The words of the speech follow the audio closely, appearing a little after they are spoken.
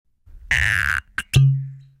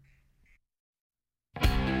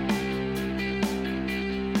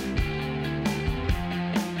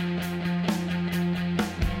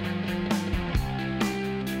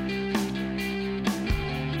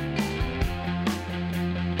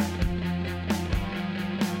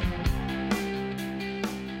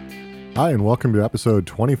Hi, and welcome to episode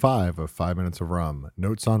 25 of 5 Minutes of Rum.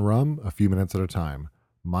 Notes on rum, a few minutes at a time.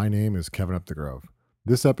 My name is Kevin Up the Grove.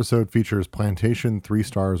 This episode features Plantation 3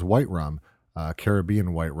 Stars White Rum,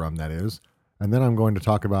 Caribbean white rum, that is. And then I'm going to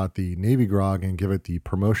talk about the Navy Grog and give it the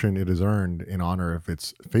promotion it has earned in honor of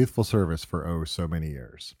its faithful service for oh so many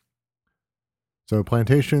years. So,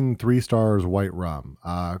 Plantation 3 Stars White Rum.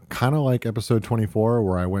 Kind of like episode 24,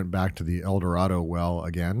 where I went back to the El Dorado well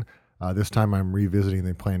again. This time I'm revisiting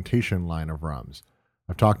the Plantation line of rums.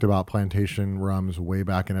 I've talked about Plantation rums way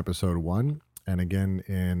back in episode 1 and again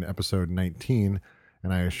in episode 19,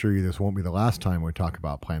 and I assure you this won't be the last time we talk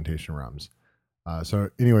about Plantation rums.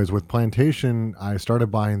 Anyways, with Plantation, I started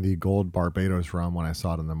buying the Gold Barbados rum when I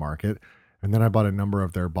saw it in the market. And then I bought a number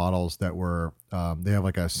of their bottles that were, they have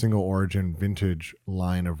like a single origin vintage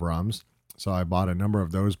line of rums. So I bought a number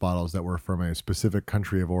of those bottles that were from a specific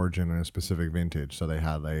country of origin and a specific vintage. So they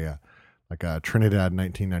had like a Trinidad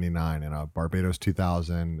 1999 and a Barbados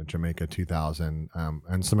 2000, a Jamaica 2000,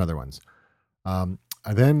 and some other ones.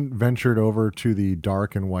 I then ventured over to the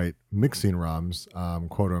dark and white mixing rums,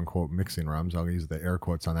 quote unquote mixing rums. I'll use the air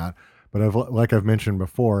quotes on that. But like I've mentioned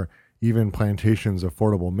before, even Plantation's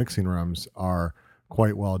affordable mixing rums are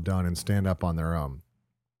quite well done and stand up on their own.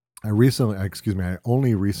 I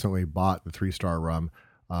only recently bought the 3 Star rum.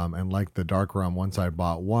 And like the dark rum, once I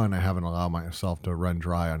bought one, I haven't allowed myself to run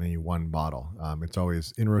dry on any one bottle. It's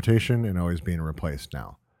always in rotation and always being replaced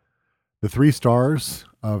now. The 3 stars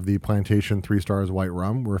of the Plantation 3 Stars White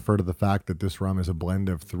Rum refer to the fact that this rum is a blend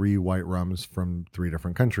of 3 white rums from 3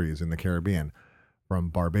 different countries in the Caribbean, from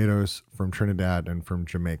Barbados, from Trinidad, and from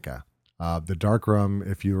Jamaica. The dark rum,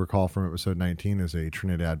 if you recall from episode 19, is a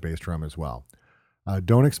Trinidad-based rum as well.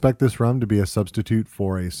 Don't expect this rum to be a substitute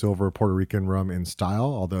for a silver Puerto Rican rum in style,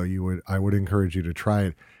 although I would encourage you to try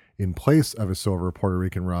it in place of a silver Puerto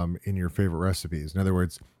Rican rum in your favorite recipes. In other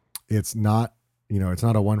words, it's not it's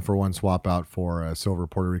not a one-for-one swap out for a silver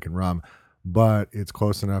Puerto Rican rum, but it's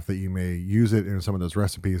close enough that you may use it in some of those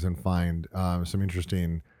recipes and find some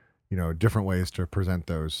interesting, different ways to present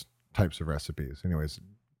those types of recipes. Anyways,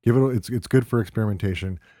 it's good for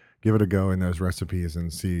experimentation. Give it a go in those recipes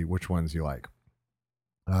and see which ones you like.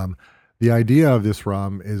 The idea of this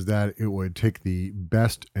rum is that it would take the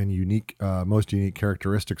best and most unique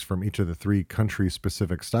characteristics from each of the 3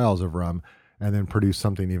 country-specific styles of rum and then produce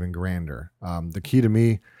something even grander. The key to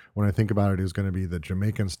me when I think about it is going to be the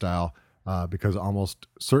Jamaican style, because almost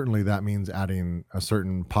certainly that means adding a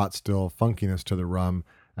certain pot still funkiness to the rum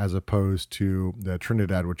as opposed to the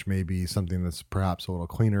Trinidad, which may be something that's perhaps a little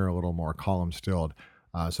cleaner, a little more column stilled.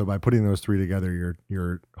 So by putting those 3 together,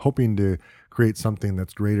 you're hoping to create something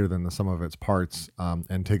that's greater than the sum of its parts,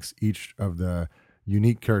 and takes each of the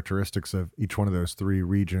unique characteristics of each one of those 3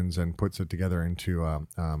 regions and puts it together into a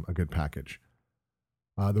good package.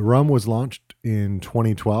 The rum was launched in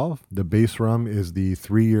 2012. The base rum is the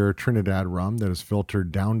 3-year Trinidad rum that is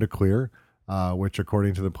filtered down to clear, which,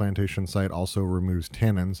 according to the Plantation site, also removes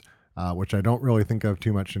tannins, which I don't really think of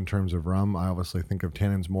too much in terms of rum. I obviously think of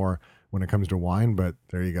tannins more when it comes to wine, but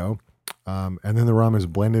there you go. And then the rum is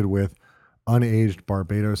blended with unaged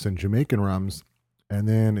Barbados and Jamaican rums, and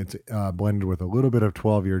then it's blended with a little bit of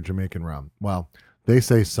 12-year Jamaican rum. Well, they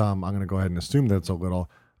say some. I'm going to go ahead and assume that it's a little,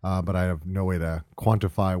 but I have no way to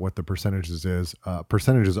quantify what the percentages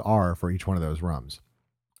are for each one of those rums.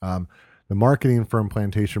 The marketing from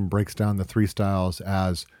Plantation breaks down the 3 styles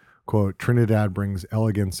as, quote, Trinidad brings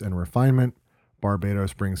elegance and refinement,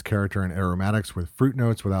 Barbados brings character and aromatics with fruit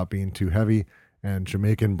notes without being too heavy, and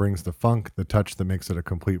Jamaican brings the funk, the touch that makes it a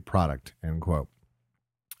complete product, end quote.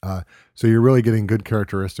 So you're really getting good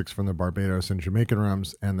characteristics from the Barbados and Jamaican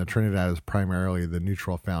rums, and the Trinidad is primarily the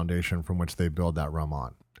neutral foundation from which they build that rum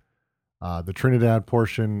on. The Trinidad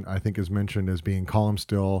portion, I think, is mentioned as being column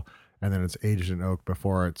still, and then it's aged in oak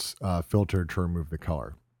before it's filtered to remove the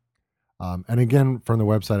color. And again, from the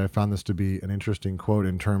website, I found this to be an interesting quote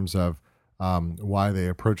in terms of why they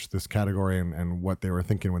approached this category and what they were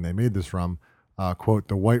thinking when they made this rum. Quote,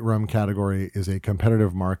 the white rum category is a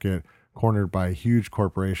competitive market cornered by huge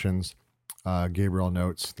corporations. Gabriel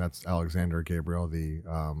notes, that's Alexander Gabriel, the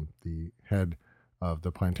head of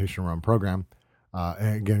the Plantation Rum program.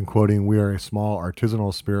 Again, quoting, we are a small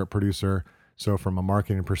artisanal spirit producer, so from a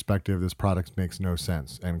marketing perspective, this product makes no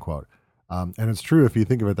sense, end quote. And it's true if you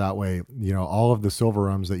think of it that way. All of the silver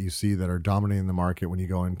rums that you see that are dominating the market when you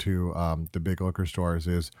go into the big liquor stores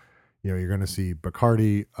is, you're going to see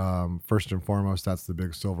Bacardi first and foremost. That's the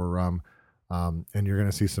big silver rum. And you're going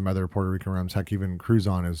to see some other Puerto Rican rums. Heck, even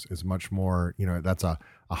Cruzon is much more, that's a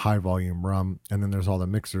high volume rum. And then there's all the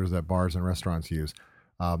mixers that bars and restaurants use.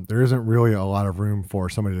 There isn't really a lot of room for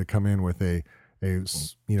somebody to come in with a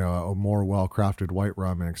a more well-crafted white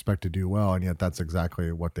rum and expect to do well, and yet that's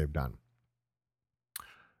exactly what they've done.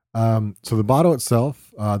 So the bottle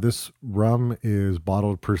itself, this rum is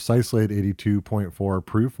bottled precisely at 82.4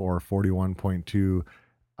 proof or 41.2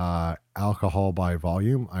 alcohol by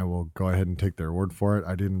volume. I will go ahead and take their word for it.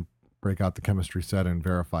 I didn't break out the chemistry set and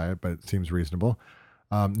verify it, but it seems reasonable.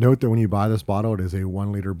 Note that when you buy this bottle, it is a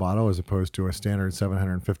 1 liter bottle as opposed to a standard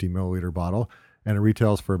 750 milliliter bottle, and it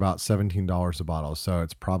retails for about $17 a bottle. So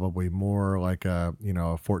it's probably more like a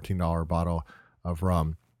 $14 bottle of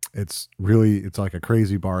rum. It's like a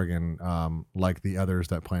crazy bargain, like the others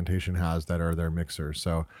that Plantation has that are their mixers.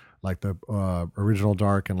 So like the original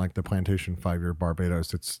dark and like the Plantation 5 Year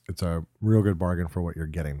Barbados, it's a real good bargain for what you're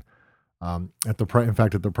getting. At the price, in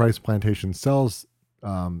fact, at the price Plantation sells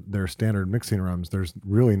their standard mixing rums, there's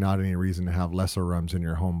really not any reason to have lesser rums in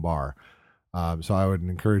your home bar. So I would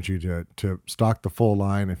encourage you to stock the full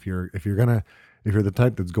line if you're the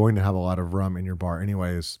type that's going to have a lot of rum in your bar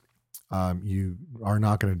anyways. You are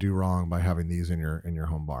not going to do wrong by having these in your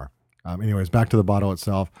home bar. Anyways, back to the bottle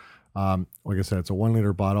itself. Like I said, it's a 1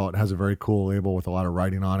 liter bottle. It has a very cool label with a lot of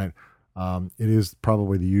writing on it. It is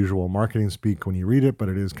probably the usual marketing speak when you read it, but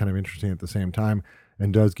it is kind of interesting at the same time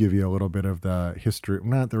and does give you a little bit of the history,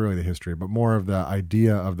 not really the history, but more of the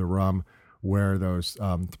idea of the rum, where those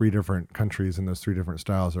 3 different countries and those 3 different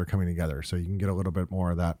styles are coming together. So you can get a little bit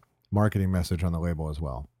more of that marketing message on the label as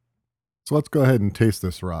well. So let's go ahead and taste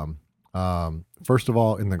this rum. First of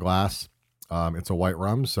all, in the glass, it's a white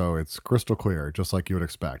rum, so it's crystal clear, just like you would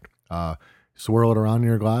expect. Swirl it around in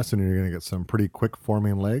your glass, and you're going to get some pretty quick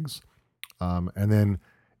forming legs. And then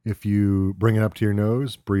if you bring it up to your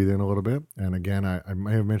nose, breathe in a little bit. And again, I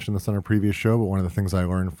may have mentioned this on a previous show, but one of the things I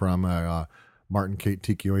learned from Martin Kate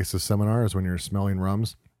Tiki Oasis seminar is when you're smelling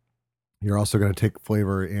rums, you're also going to take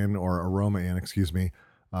flavor in, or aroma in, excuse me,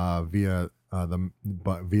 via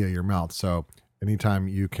your mouth. So anytime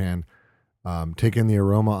you can take in the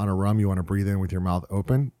aroma on a rum, you want to breathe in with your mouth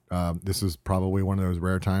open. This is probably one of those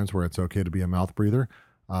rare times where it's okay to be a mouth breather.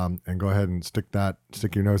 And go ahead and stick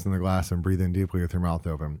your nose in the glass and breathe in deeply with your mouth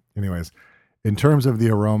open. Anyways, in terms of the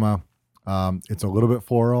aroma, it's a little bit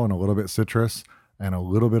floral and a little bit citrus and a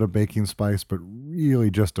little bit of baking spice, but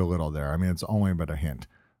really just a little there. I mean, it's only but a hint.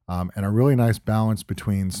 And a really nice balance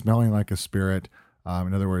between smelling like a spirit.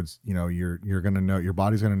 In other words, you're going to know, your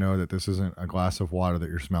body's going to know that this isn't a glass of water that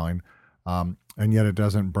you're smelling. And yet it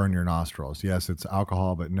doesn't burn your nostrils. Yes, it's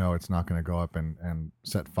alcohol, but no, it's not going to go up and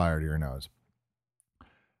set fire to your nose.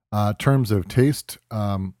 Terms of taste,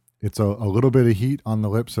 it's a little bit of heat on the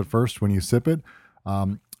lips at first when you sip it.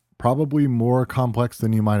 Probably more complex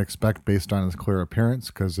than you might expect based on its clear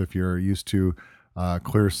appearance, because if you're used to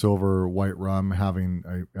clear silver white rum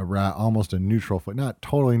having almost a neutral, not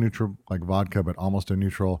totally neutral like vodka, but almost a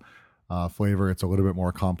neutral flavor, it's a little bit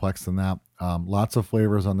more complex than that. Lots of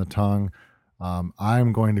flavors on the tongue.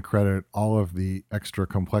 I'm going to credit all of the extra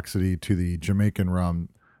complexity to the Jamaican rum,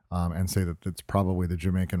 and say that it's probably the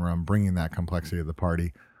Jamaican rum bringing that complexity to the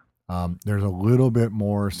party. There's a little bit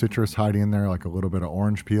more citrus hiding in there, like a little bit of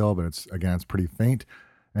orange peel, but it's pretty faint.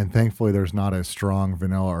 And thankfully, there's not a strong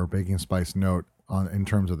vanilla or baking spice note in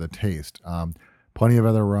terms of the taste. Plenty of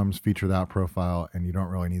other rums feature that profile, and you don't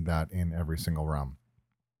really need that in every single rum.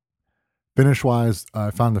 Finish-wise,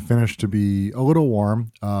 I found the finish to be a little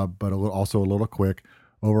warm, but also a little quick.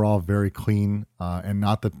 Overall, very clean, and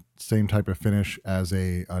not the same type of finish as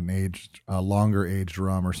a longer aged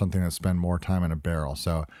rum or something that spend more time in a barrel.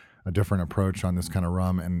 So a different approach on this kind of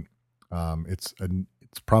rum, and it's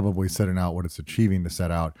probably setting out what it's achieving to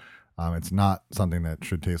set out. It's not something that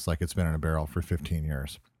should taste like it's been in a barrel for 15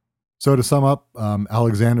 years. So to sum up,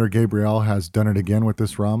 Alexander Gabriel has done it again with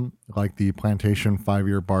this rum. Like the Plantation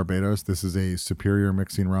 5-Year Barbados, this is a superior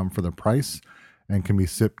mixing rum for the price and can be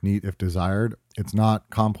sipped neat if desired. It's not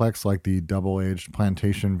complex like the double-aged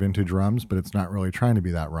Plantation vintage rums, but it's not really trying to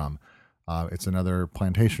be that rum. It's another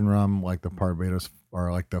Plantation rum like the Barbados,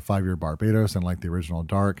 or like the 5-Year Barbados and like the original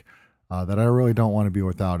dark, that I really don't want to be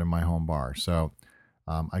without in my home bar. So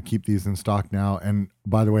I keep these in stock now. And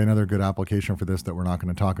by the way, another good application for this that we're not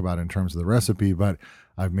going to talk about in terms of the recipe, but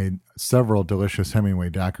I've made several delicious Hemingway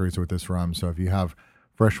daiquiris with this rum. So if you have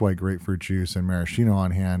fresh white grapefruit juice and maraschino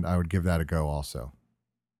on hand, I would give that a go also.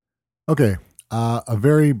 Okay, a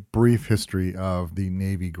very brief history of the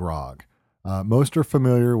Navy grog. Most are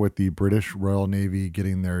familiar with the British Royal Navy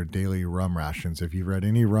getting their daily rum rations. If you've read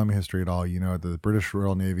any rum history at all, you know that the British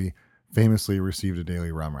Royal Navy famously received a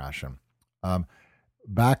daily rum ration.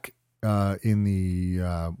 Back in the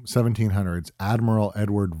 1700s, Admiral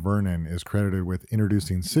Edward Vernon is credited with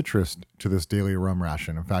introducing citrus to this daily rum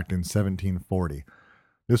ration. In fact, in 1740.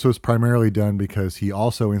 This was primarily done because he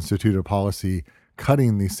also instituted a policy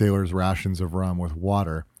cutting the sailors' rations of rum with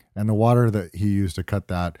water, and the water that he used to cut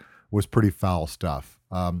that was pretty foul stuff.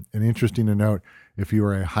 And interesting to note, if you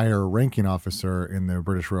were a higher ranking officer in the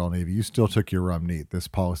British Royal Navy, you still took your rum neat. This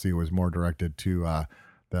policy was more directed to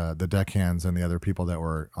the deckhands and the other people that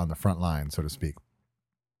were on the front line, so to speak.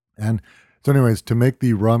 And so, anyways, to make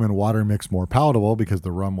the rum and water mix more palatable, because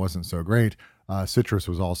the rum wasn't so great, citrus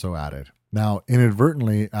was also added. Now,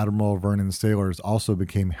 inadvertently, Admiral Vernon's sailors also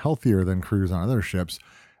became healthier than crews on other ships,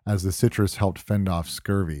 as the citrus helped fend off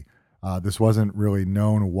scurvy. This wasn't really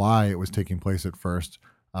known why it was taking place at first,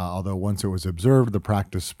 although once it was observed, the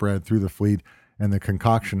practice spread through the fleet, and the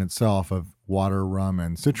concoction itself of water, rum,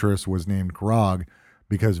 and citrus was named grog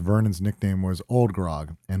because Vernon's nickname was Old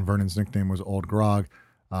Grog, and Vernon's nickname was Old Grog.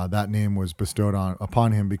 That name was bestowed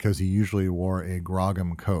upon him because he usually wore a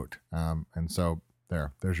grogham coat. And so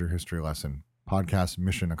there's your history lesson. Podcast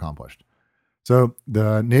mission accomplished. So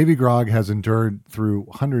the Navy grog has endured through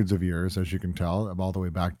hundreds of years, as you can tell, all the way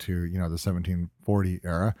back to the 1740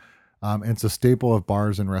 era. It's a staple of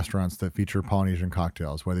bars and restaurants that feature Polynesian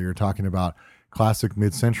cocktails, whether you're talking about classic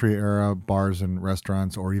mid-century era bars and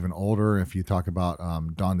restaurants, or even older, if you talk about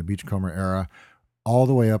Don the Beachcomber era, all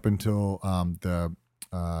the way up until the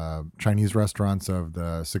Chinese restaurants of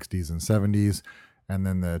the 60s and 70s, and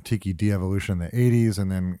then the tiki de-evolution in the 80s, and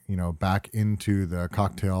then back into the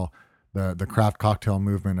cocktail, the craft cocktail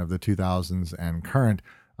movement of the 2000s and current.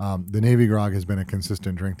 The Navy grog has been a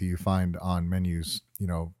consistent drink that you find on menus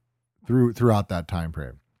throughout that time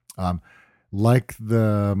period. Like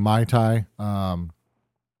the Mai Tai,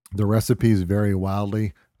 the recipes vary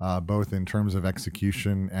wildly, both in terms of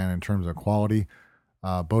execution and in terms of quality.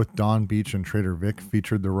 Both Don Beach and Trader Vic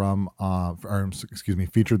featured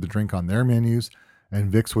featured the drink on their menus, and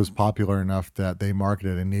Vic's was popular enough that they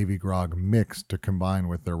marketed a Navy grog mix to combine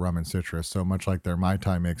with their rum and citrus. So much like their Mai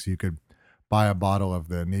Tai mix, you could buy a bottle of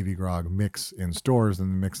the Navy grog mix in stores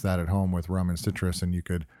and mix that at home with rum and citrus, and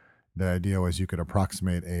the idea was you could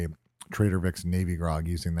approximate a Trader Vic's Navy grog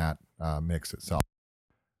using that mix itself.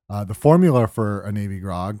 The formula for a Navy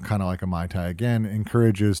grog, kind of like a Mai Tai again,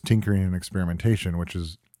 encourages tinkering and experimentation, which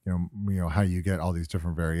is how you get all these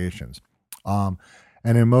different variations.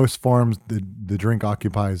 And in most forms, the drink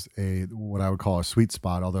occupies what I would call a sweet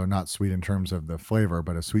spot, although not sweet in terms of the flavor,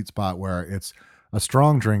 but a sweet spot where it's a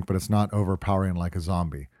strong drink, but it's not overpowering like a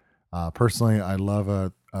zombie. Personally, I love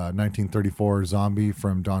a 1934 zombie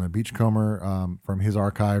from Don the Beachcomber from his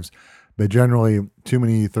archives. But generally, too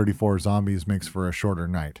many 34 zombies makes for a shorter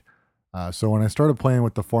night. So when I started playing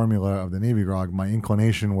with the formula of the Navy grog, my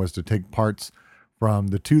inclination was to take parts from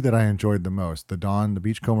the two that I enjoyed the most, the Don the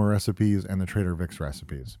Beachcomber recipes and the Trader Vic's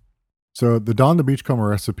recipes. So the Don the Beachcomber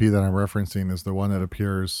recipe that I'm referencing is the one that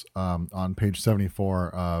appears on page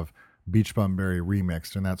 74 of Beach Bum Berry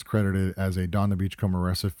Remixed, and that's credited as a Don the Beachcomber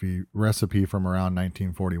recipe from around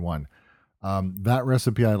 1941. That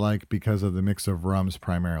recipe I like because of the mix of rums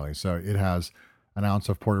primarily. So it has an ounce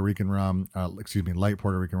of Puerto Rican rum, light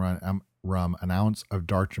Puerto Rican rum, an ounce of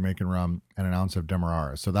dark Jamaican rum, and an ounce of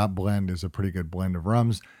Demerara. So that blend is a pretty good blend of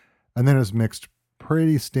rums. And then it's mixed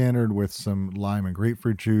pretty standard with some lime and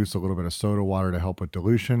grapefruit juice, a little bit of soda water to help with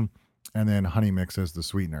dilution, and then honey mix as the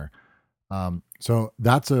sweetener. So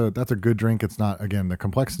that's a good drink. It's not, again, the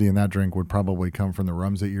complexity in that drink would probably come from the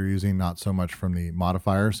rums that you're using, not so much from the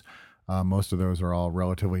modifiers. Most of those are all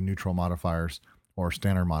relatively neutral modifiers or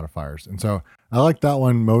standard modifiers. And so I like that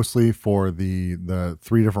one mostly for the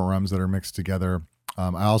three different rums that are mixed together.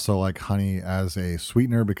 I also like honey as a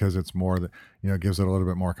sweetener because it's more that, gives it a little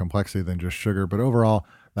bit more complexity than just sugar. But overall,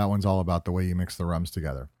 that one's all about the way you mix the rums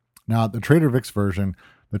together. Now, the Trader Vic's version,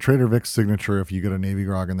 the Trader Vic's signature, if you get a Navy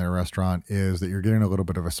grog in their restaurant, is that you're getting a little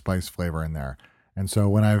bit of a spice flavor in there. And so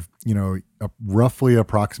when I've, roughly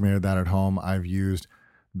approximated that at home, I've used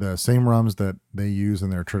the same rums that they use in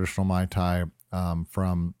their traditional Mai Tai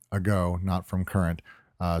from ago, not from current.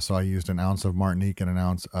 So I used an ounce of Martinique and an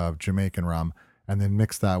ounce of Jamaican rum, and then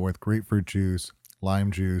mixed that with grapefruit juice,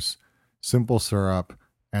 lime juice, simple syrup,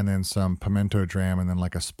 and then some pimento dram, and then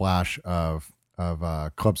like a splash of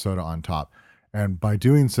club soda on top. And by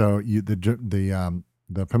doing so, the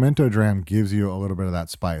pimento dram gives you a little bit of that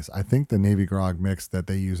spice. I think the Navy grog mix that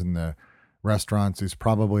they use in the restaurants is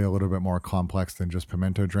probably a little bit more complex than just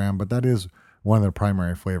pimento dram, but that is one of the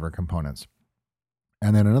primary flavor components.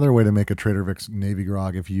 And then another way to make a Trader Vic's Navy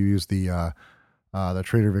grog, if you use the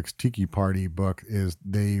Trader Vic's Tiki Party book, is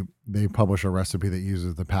they publish a recipe that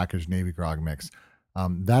uses the packaged Navy grog mix.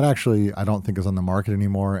 That actually I don't think is on the market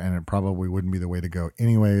anymore, and it probably wouldn't be the way to go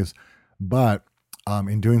anyways. But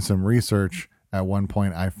in doing some research at one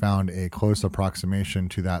point I found a close approximation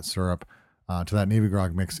to that syrup, to that Navy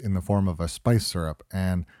Grog mix in the form of a spice syrup.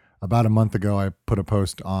 And about a month ago, I put a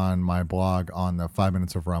post on my blog on the 5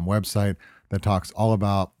 Minutes of Rum website that talks all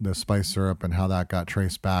about the spice syrup and how that got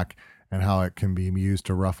traced back and how it can be used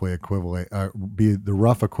to roughly be the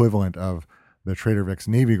rough equivalent of the Trader Vic's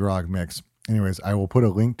Navy Grog mix. Anyways, I will put a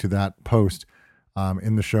link to that post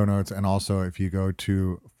in the show notes. And also, if you go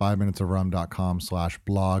to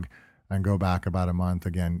 5minutesofrum.com/blog and go back about a month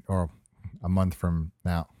again, or a month from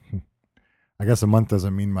now, I guess a month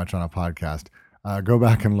doesn't mean much on a podcast. Go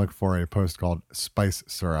back and look for a post called Spice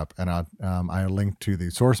Syrup, and I link to the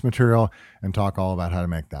source material and talk all about how to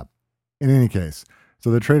make that. In any case, so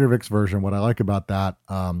the Trader Vic's version, what I like about that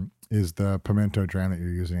is the pimento dram that you're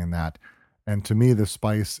using in that. And to me, the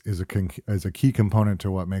spice is a key component to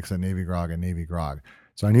what makes a Navy Grog a Navy Grog.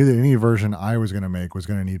 So I knew that any version I was going to make was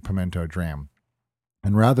going to need pimento dram.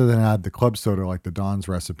 And rather than add the club soda like the Don's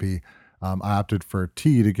recipe, I opted for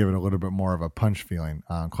tea to give it a little bit more of a punch feeling.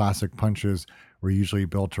 Classic punches were usually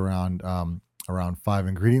built around 5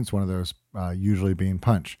 ingredients, one of those usually being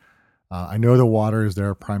punch. I know the water is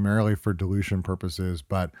there primarily for dilution purposes,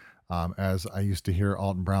 but as I used to hear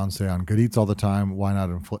Alton Brown say on Good Eats all the time, why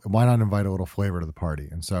not invite a little flavor to the party?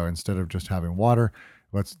 And so instead of just having water,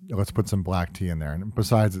 let's put some black tea in there. And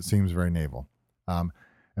besides, it seems very naval. And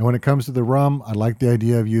when it comes to the rum, I like the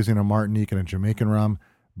idea of using a Martinique and a Jamaican rum,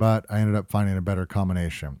 but I ended up finding a better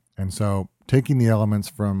combination. And so taking the elements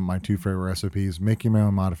from my two favorite recipes, making my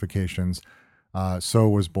own modifications, so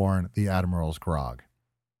was born the Admiral's Grog.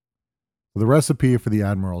 The recipe for the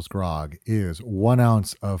Admiral's Grog is 1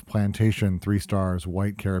 ounce of Plantation 3 Stars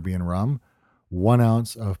White Caribbean Rum, 1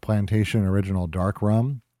 ounce of Plantation Original Dark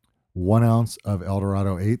Rum, 1 ounce of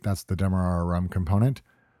Eldorado 8, that's the Demerara rum component,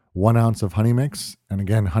 1 ounce of honey mix. And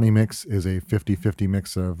again, honey mix is a 50-50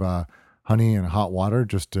 mix of honey and hot water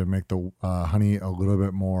just to make the honey a little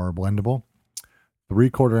bit more blendable.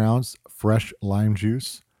 3/4 ounce fresh lime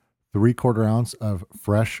juice, 3/4 ounce of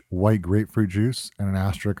fresh white grapefruit juice, and an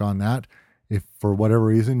asterisk on that. If for whatever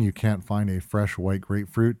reason you can't find a fresh white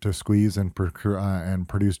grapefruit to squeeze and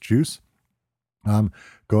produce juice,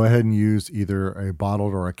 go ahead and use either a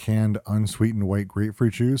bottled or a canned unsweetened white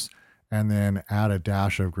grapefruit juice, and then add a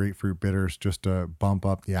dash of grapefruit bitters just to bump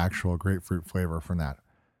up the actual grapefruit flavor from that.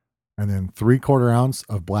 And then 3/4 ounce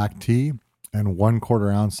of black tea and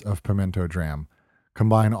 1/4 ounce of pimento dram.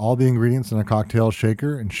 Combine all the ingredients in a cocktail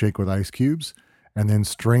shaker and shake with ice cubes, and then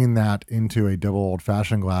strain that into a double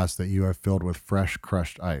old-fashioned glass that you have filled with fresh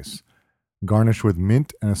crushed ice. Garnish with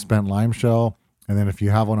mint and a spent lime shell, and then if you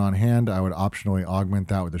have one on hand, I would optionally augment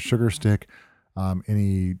that with a sugar stick.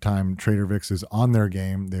 Anytime Trader Vic's is on their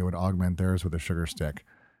game, they would augment theirs with a sugar stick.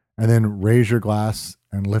 And then raise your glass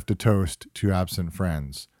and lift a toast to absent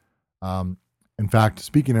friends. In fact,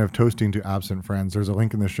 speaking of toasting to absent friends, there's a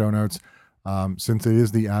link in the show notes. Since it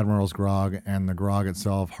is the Admiral's Grog and the grog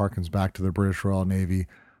itself harkens back to the British Royal Navy,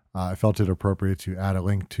 I felt it appropriate to add a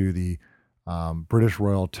link to the British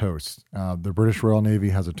Royal Toast. The British Royal Navy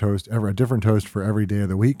has a different toast for every day of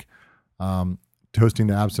the week. Toasting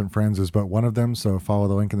to absent friends is but one of them, so follow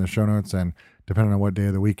the link in the show notes, and depending on what day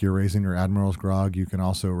of the week you're raising your Admiral's Grog, you can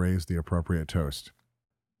also raise the appropriate toast.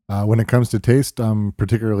 When it comes to taste, I'm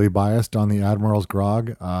particularly biased on the Admiral's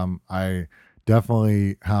Grog. I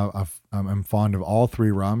definitely I'm fond of all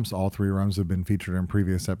three rums. All three rums have been featured in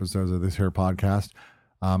previous episodes of this here podcast.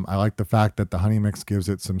 I like the fact that the honey mix gives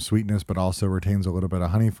it some sweetness, but also retains a little bit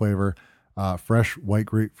of honey flavor. Fresh white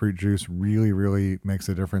grapefruit juice really, really makes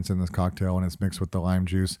a difference in this cocktail when it's mixed with the lime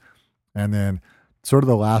juice. And then sort of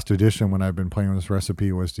the last addition when I've been playing with this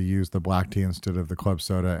recipe was to use the black tea instead of the club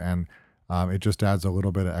soda. And it just adds a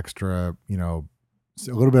little bit of extra, a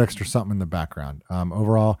little bit extra something in the background.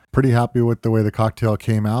 Overall, pretty happy with the way the cocktail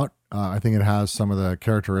came out. I think it has some of the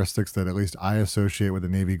characteristics that at least I associate with the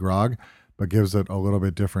Navy Grog, but gives it a little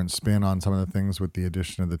bit different spin on some of the things with the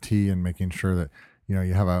addition of the tea and making sure that,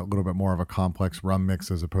 you have a little bit more of a complex rum mix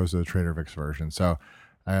as opposed to the Trader Vic's version. So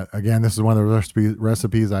again, this is one of the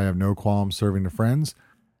recipes I have no qualms serving to friends.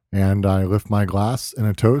 And I lift my glass in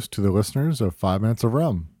a toast to the listeners of 5 Minutes of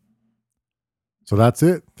Rum. So that's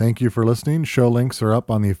it. Thank you for listening. Show links are up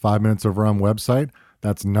on the 5 Minutes of Rum website.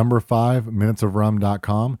 That's number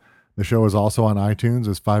 5minutesofrum.com. The show is also on iTunes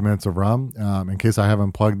as 5 Minutes of Rum. In case I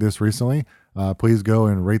haven't plugged this recently, please go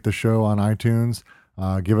and rate the show on iTunes.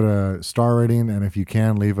 Give it a star rating, and if you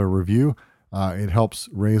can, leave a review. It helps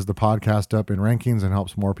raise the podcast up in rankings and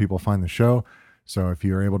helps more people find the show. So if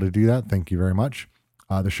you're able to do that, thank you very much.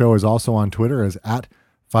 The show is also on Twitter as at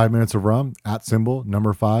 5 Minutes of Rum,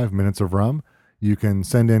 @number 5 Minutes of Rum. You can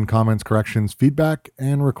send in comments, corrections, feedback,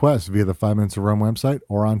 and requests via the 5 Minutes of Rum website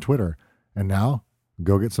or on Twitter. And now,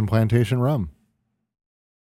 go get some plantation rum.